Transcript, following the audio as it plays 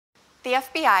The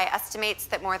FBI estimates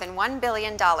that more than $1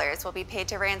 billion will be paid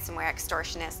to ransomware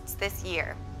extortionists this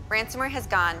year. Ransomware has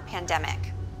gone pandemic.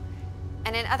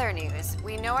 And in other news,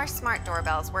 we know our smart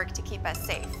doorbells work to keep us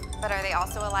safe, but are they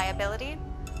also a liability?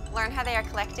 Learn how they are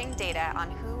collecting data on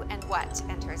who and what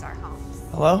enters our homes.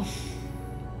 Hello?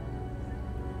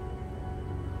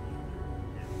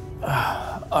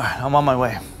 All right, I'm on my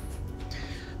way.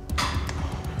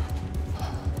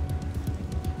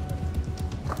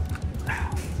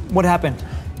 What happened?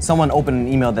 Someone opened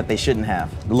an email that they shouldn't have.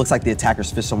 It looks like the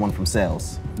attackers fished someone from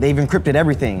sales. They've encrypted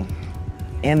everything,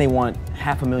 and they want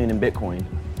 $500,000 in Bitcoin.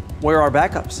 Where are our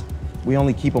backups? We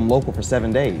only keep them local for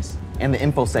 7 days. And the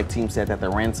InfoSec team said that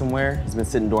the ransomware has been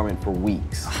sitting dormant for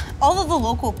weeks. All of the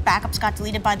local backups got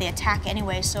deleted by the attack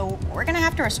anyway, so we're gonna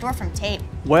have to restore from tape.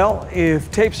 Well,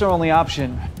 if tape's our only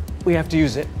option, we have to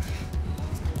use it.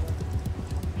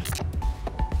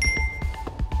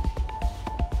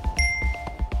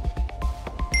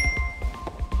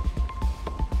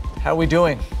 How are we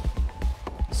doing?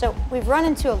 So we've run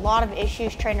into a lot of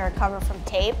issues trying to recover from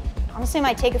tape. Honestly, it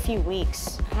might take a few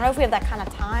weeks. I don't know if we have that kind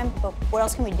of time, but what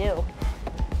else can we do?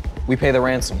 We pay the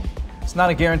ransom. It's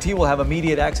not a guarantee we'll have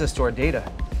immediate access to our data.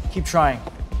 Keep trying.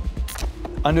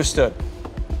 Understood.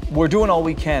 We're doing all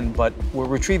we can, but we're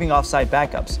retrieving offsite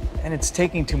backups, and it's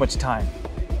taking too much time.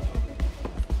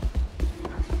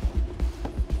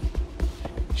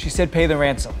 She said pay the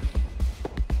ransom.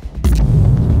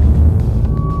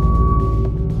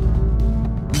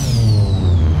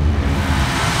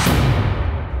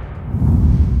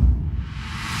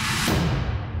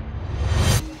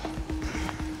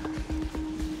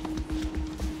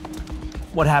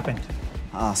 What happened?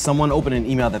 Someone opened an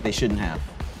email that they shouldn't have.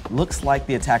 Looks like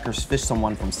the attackers fished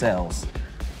someone from sales,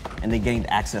 and they gained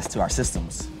access to our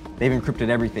systems. They've encrypted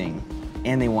everything,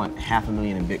 and they want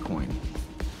 $500,000 in Bitcoin.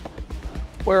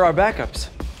 Where are our backups?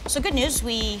 So good news,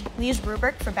 we use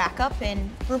Rubrik for backup, and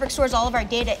Rubrik stores all of our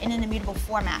data in an immutable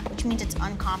format, which means it's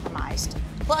uncompromised.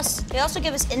 Plus, they also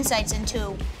give us insights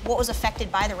into what was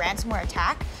affected by the ransomware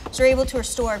attack, so we're able to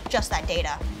restore just that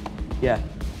data. Yeah,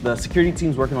 the security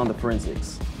team's working on the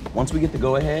forensics. Once we get the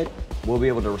go-ahead, we'll be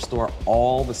able to restore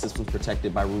all the systems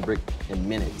protected by Rubrik in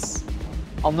minutes.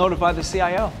 I'll notify the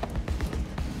CIO.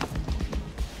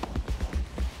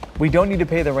 We don't need to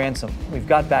pay the ransom. We've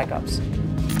got backups.